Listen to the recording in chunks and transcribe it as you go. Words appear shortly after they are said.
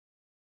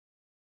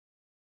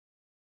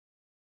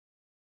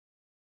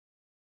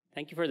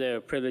Thank you for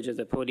the privilege of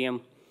the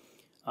podium.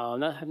 I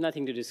have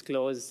nothing to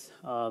disclose.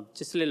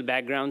 Just a little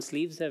background.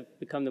 Sleeves have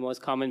become the most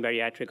common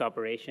bariatric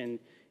operation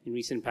in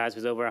recent past,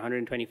 with over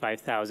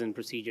 125,000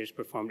 procedures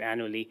performed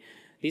annually.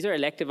 These are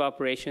elective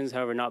operations,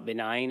 however, not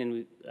benign,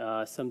 and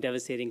some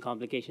devastating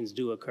complications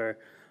do occur.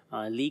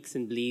 Leaks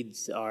and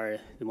bleeds are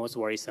the most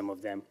worrisome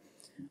of them.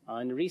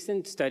 In a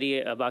recent study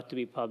about to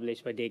be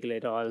published by Daigle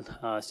et al.,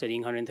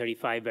 studying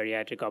 135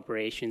 bariatric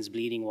operations,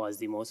 bleeding was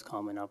the most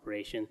common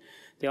operation.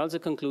 They also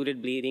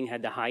concluded bleeding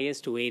had the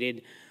highest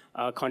weighted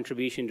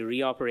contribution to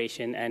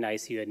reoperation and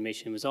ICU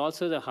admission. It was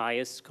also the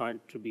highest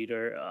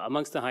contributor,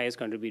 amongst the highest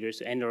contributors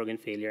to end organ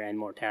failure and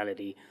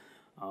mortality.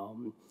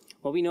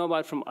 What we know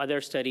about from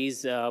other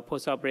studies,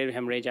 postoperative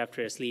hemorrhage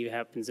after a sleeve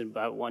happens in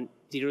about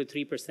 0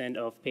 to 3%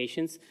 of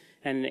patients,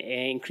 and an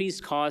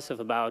increased cost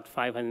of about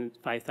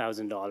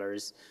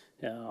 $5,000.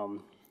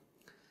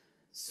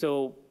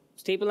 So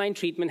staple line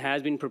treatment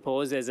has been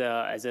proposed as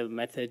a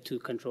method to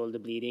control the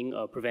bleeding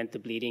or prevent the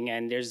bleeding,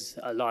 and there's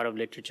a lot of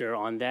literature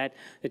on that.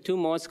 The two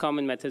most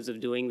common methods of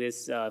doing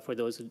this, for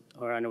those who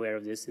are unaware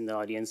of this in the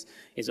audience,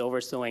 is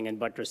oversewing and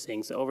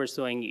buttressing. So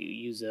oversewing, you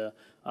use a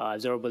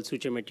absorbable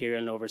suture material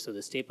and oversew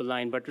the staple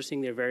line.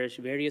 Buttressing, there are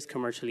various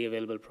commercially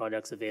available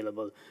products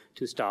available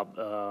to stop,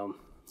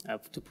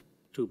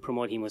 to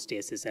promote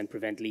hemostasis and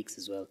prevent leaks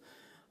as well.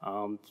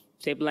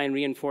 Staple line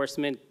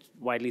reinforcement,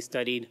 widely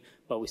studied,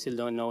 but we still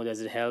don't know,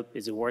 does it help?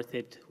 Is it worth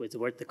it? Is it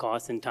worth the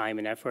cost and time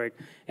and effort?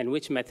 And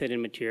which method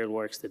and material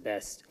works the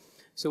best?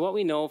 So what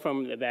we know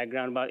from the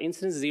background about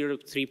incidence 0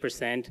 to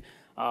 3%,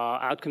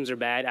 outcomes are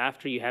bad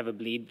after you have a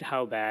bleed,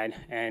 how bad?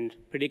 And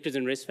predictors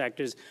and risk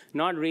factors,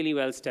 not really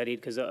well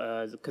studied because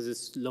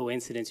it's low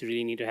incidence, you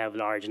really need to have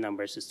large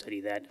numbers to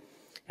study that.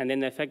 And then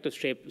the effect of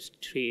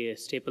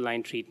staple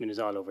line treatment is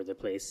all over the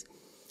place.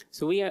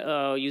 So we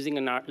are using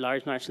a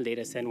large national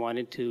data set,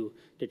 wanted to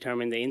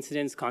determine the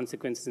incidence,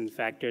 consequences, and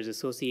factors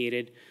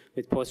associated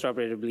with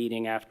postoperative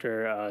bleeding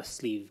after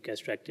sleeve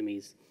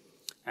gastrectomies.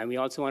 And we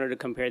also wanted to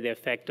compare the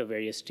effect of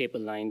various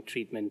staple line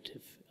treatment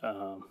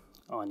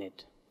on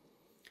it.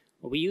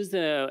 We use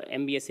the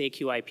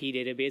MBSAQIP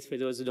database. For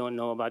those who don't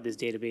know about this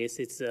database,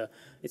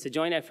 it's a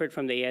joint effort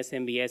from the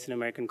ASMBS and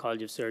American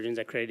College of Surgeons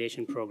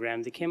accreditation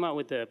program. They came out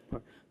with a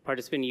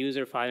participant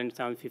user file in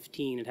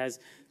 2015. It has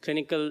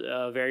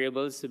clinical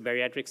variables,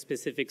 bariatric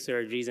specific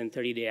surgeries, and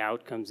 30-day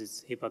outcomes.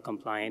 It's HIPAA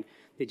compliant.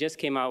 They just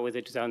came out with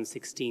it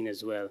 2016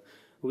 as well.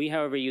 We,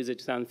 however, use a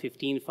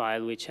 2015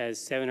 file, which has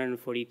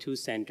 742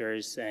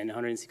 centers and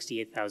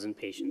 168,000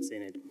 patients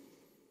in it.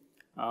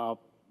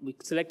 We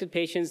selected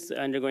patients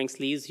undergoing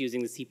sleeves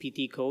using the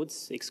CPT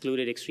codes,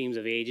 excluded extremes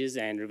of ages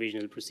and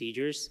revisional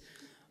procedures.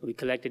 We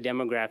collected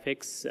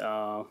demographics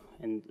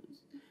and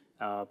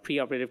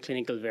preoperative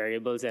clinical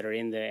variables that are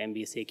in the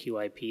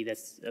MBSAQIP.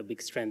 That's a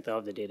big strength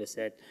of the data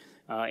set.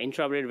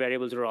 Intraoperative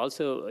variables were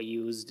also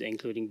used,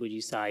 including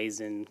bougie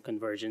size and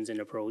conversions and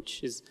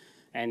approaches.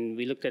 And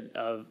we looked at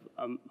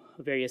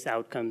various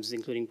outcomes,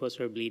 including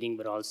postoperative bleeding,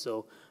 but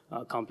also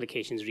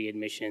complications,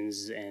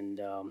 readmissions, and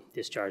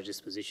discharge,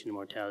 disposition,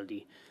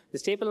 mortality. The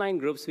staple line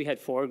groups, we had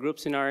 4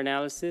 groups in our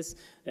analysis.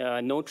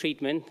 No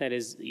treatment, that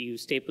is, you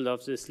staple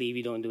off the sleeve,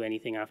 you don't do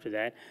anything after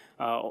that.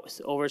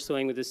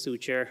 Oversewing with a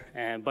suture,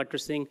 and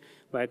buttressing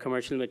by a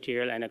commercial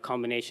material, and a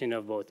combination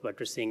of both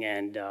buttressing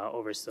and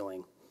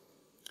oversewing.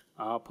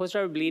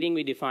 Postoperative bleeding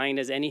we defined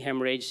as any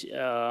hemorrhage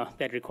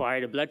that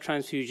required a blood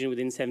transfusion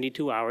within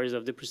 72 hours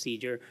of the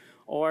procedure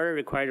or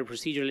required a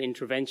procedural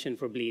intervention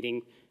for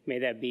bleeding, may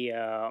that be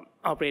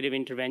operative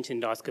intervention,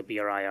 endoscopy,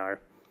 or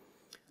IR.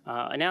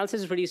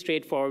 Analysis is pretty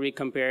straightforward. We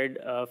compared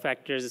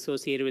factors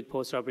associated with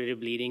postoperative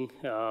bleeding.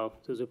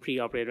 Those are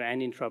preoperative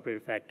and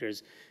intraoperative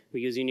factors. We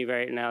use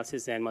univariate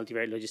analysis and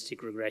multivariate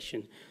logistic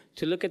regression.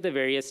 To look at the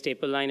various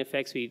staple line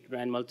effects, we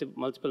ran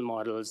multiple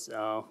models.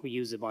 We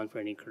use the bond for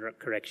any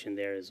correction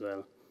there as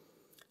well.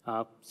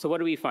 So what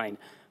do we find?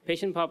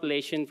 Patient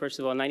population, first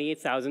of all,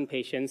 98,000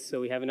 patients,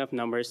 so we have enough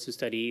numbers to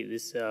study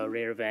this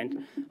rare event.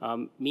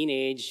 Mean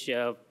age,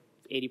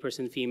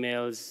 80%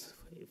 females,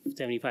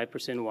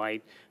 75%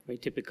 white, very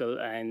typical,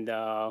 and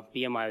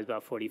BMI is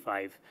about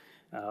 45,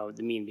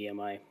 the mean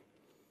BMI.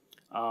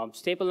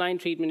 Staple line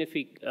treatment, if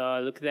we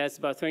look at that, it's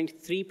about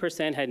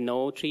 23% had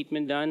no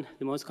treatment done.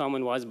 The most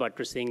common was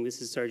buttressing.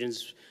 This is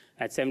surgeons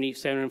at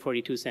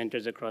 742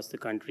 centers across the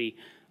country.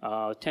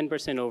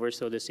 10%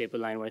 oversaw the staple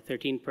line, where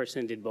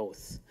 13% did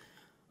both.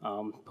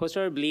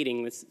 Postoperative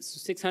bleeding,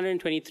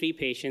 623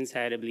 patients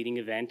had a bleeding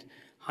event.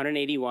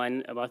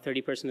 181, about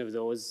 30% of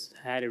those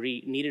had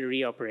needed a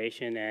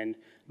reoperation, and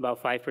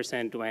about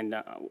 5%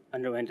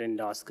 underwent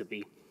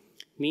endoscopy.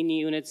 Mean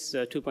units,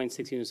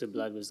 2.6 units of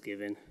blood was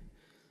given.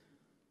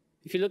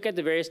 If you look at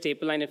the various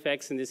staple line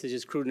effects, and this is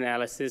just crude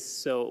analysis,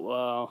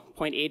 so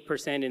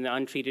 0.8% in the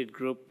untreated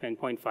group and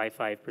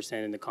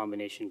 0.55% in the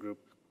combination group.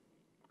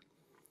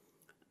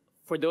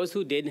 For those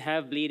who did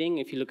have bleeding,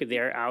 if you look at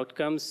their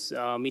outcomes,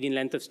 median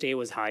length of stay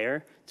was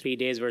higher, 3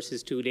 days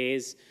versus 2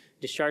 days.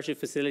 Discharge to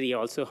facility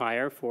also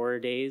higher,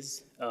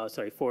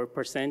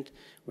 4%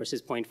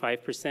 versus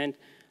 0.5%.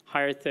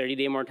 Higher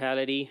 30-day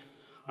mortality,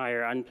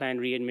 higher unplanned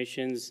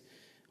readmissions,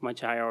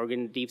 much higher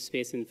organ deep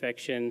space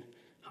infection,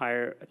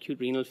 higher acute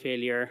renal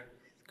failure,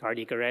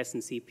 cardiac arrest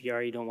and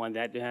CPR. You don't want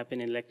that to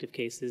happen in elective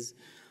cases.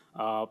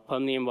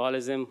 Pulmonary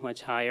embolism,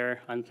 much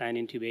higher, unplanned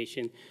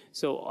intubation.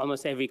 So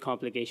almost every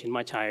complication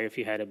much higher if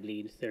you had a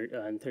bleed,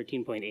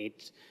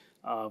 13.8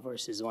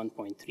 versus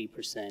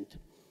 1.3%.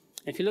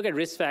 If you look at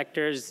risk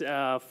factors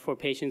for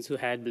patients who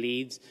had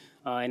bleeds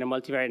in a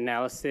multivariate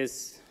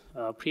analysis,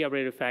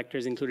 preoperative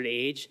factors included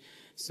age.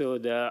 So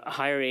the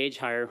higher age,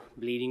 higher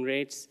bleeding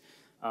rates.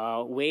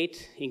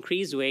 Weight,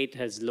 increased weight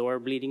has lower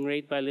bleeding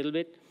rate by a little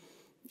bit.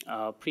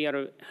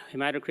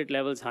 Hematocrit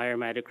levels, higher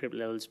hematocrit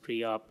levels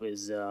pre-op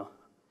is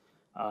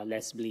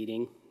less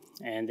bleeding.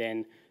 And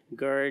then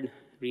GERD,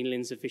 renal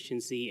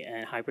insufficiency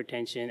and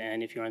hypertension,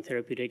 and if you're on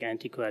therapeutic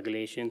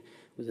anticoagulation,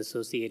 was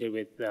associated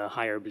with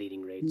higher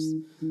bleeding rates.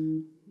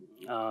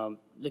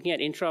 Looking at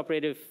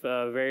intraoperative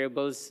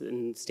variables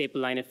and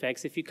staple line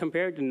effects, if you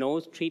compare to no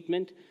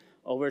treatment,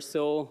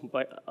 oversew,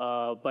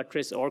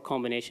 buttress, or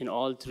combination,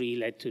 all three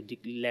led to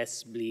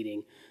less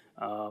bleeding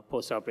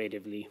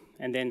postoperatively.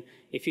 And then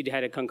if you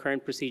had a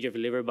concurrent procedure of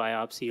liver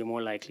biopsy, you're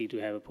more likely to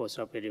have a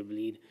postoperative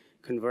bleed.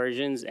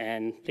 Conversions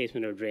and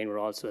placement of drain were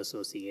also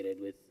associated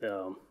with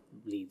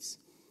bleeds.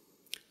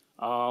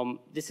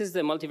 This is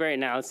the multivariate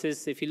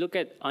analysis. If you look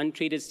at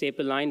untreated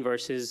staple line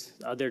versus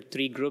other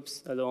three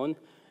groups alone,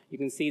 you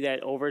can see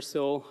that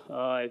oversew,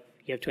 you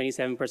have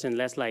 27%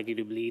 less likely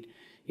to bleed.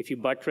 If you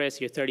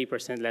buttress, you're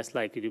 30% less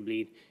likely to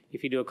bleed.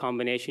 If you do a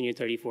combination, you're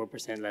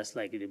 34% less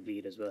likely to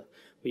bleed as well.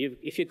 But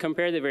if you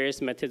compare the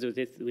various methods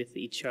with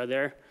each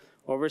other,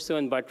 oversew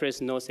and buttress,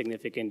 no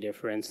significant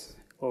difference.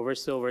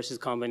 Oversew versus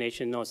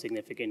combination, no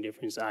significant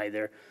difference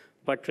either.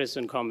 Buttress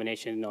and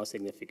combination, no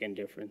significant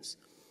difference.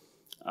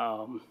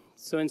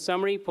 So in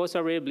summary,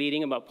 postoperative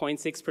bleeding about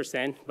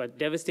 0.6%, but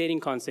devastating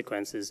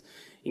consequences.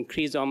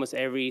 Increased almost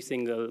every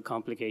single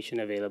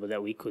complication available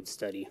that we could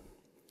study.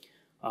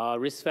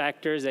 Risk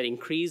factors that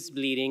increase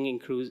bleeding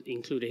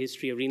include a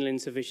history of renal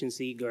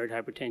insufficiency, GERD,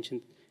 hypertension,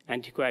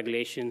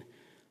 anticoagulation,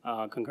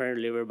 concurrent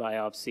liver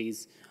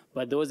biopsies.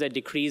 But those that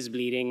decrease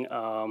bleeding,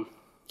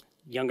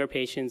 younger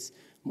patients,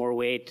 more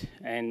weight,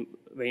 and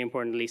very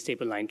importantly,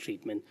 staple line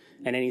treatment,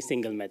 and any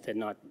single method,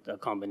 not a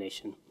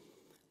combination.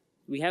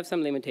 We have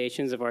some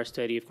limitations of our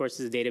study. Of course,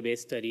 it's a database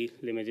study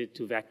limited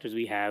to vectors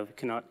we have.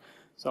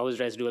 It's always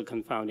residual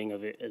confounding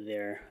of it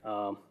there.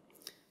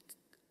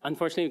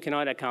 Unfortunately, we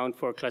cannot account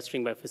for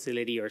clustering by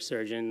facility or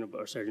surgeon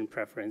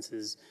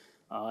preferences.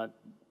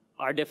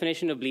 Our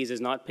definition of bleeds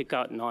does not pick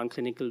out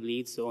non-clinical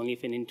bleeds, so only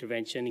if an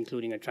intervention,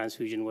 including a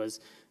transfusion, was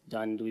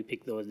done do we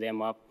pick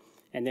them up.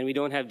 And then we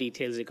don't have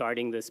details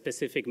regarding the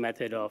specific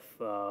method of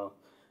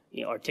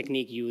or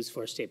technique used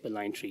for staple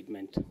line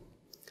treatment.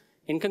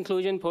 In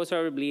conclusion,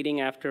 postoperative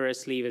bleeding after a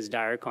sleeve has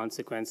dire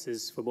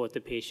consequences for both the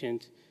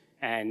patient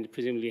and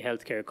presumably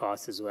healthcare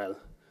costs as well.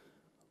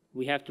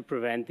 We have to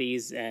prevent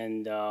these,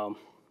 and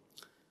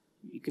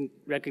you can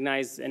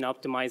recognize and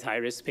optimize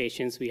high-risk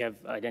patients. We have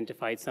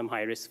identified some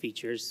high-risk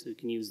features. We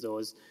can use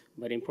those.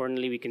 But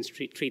importantly, we can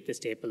treat the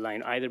staple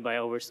line either by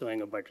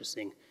oversewing or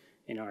buttressing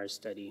in our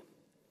study.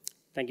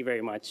 Thank you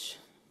very much.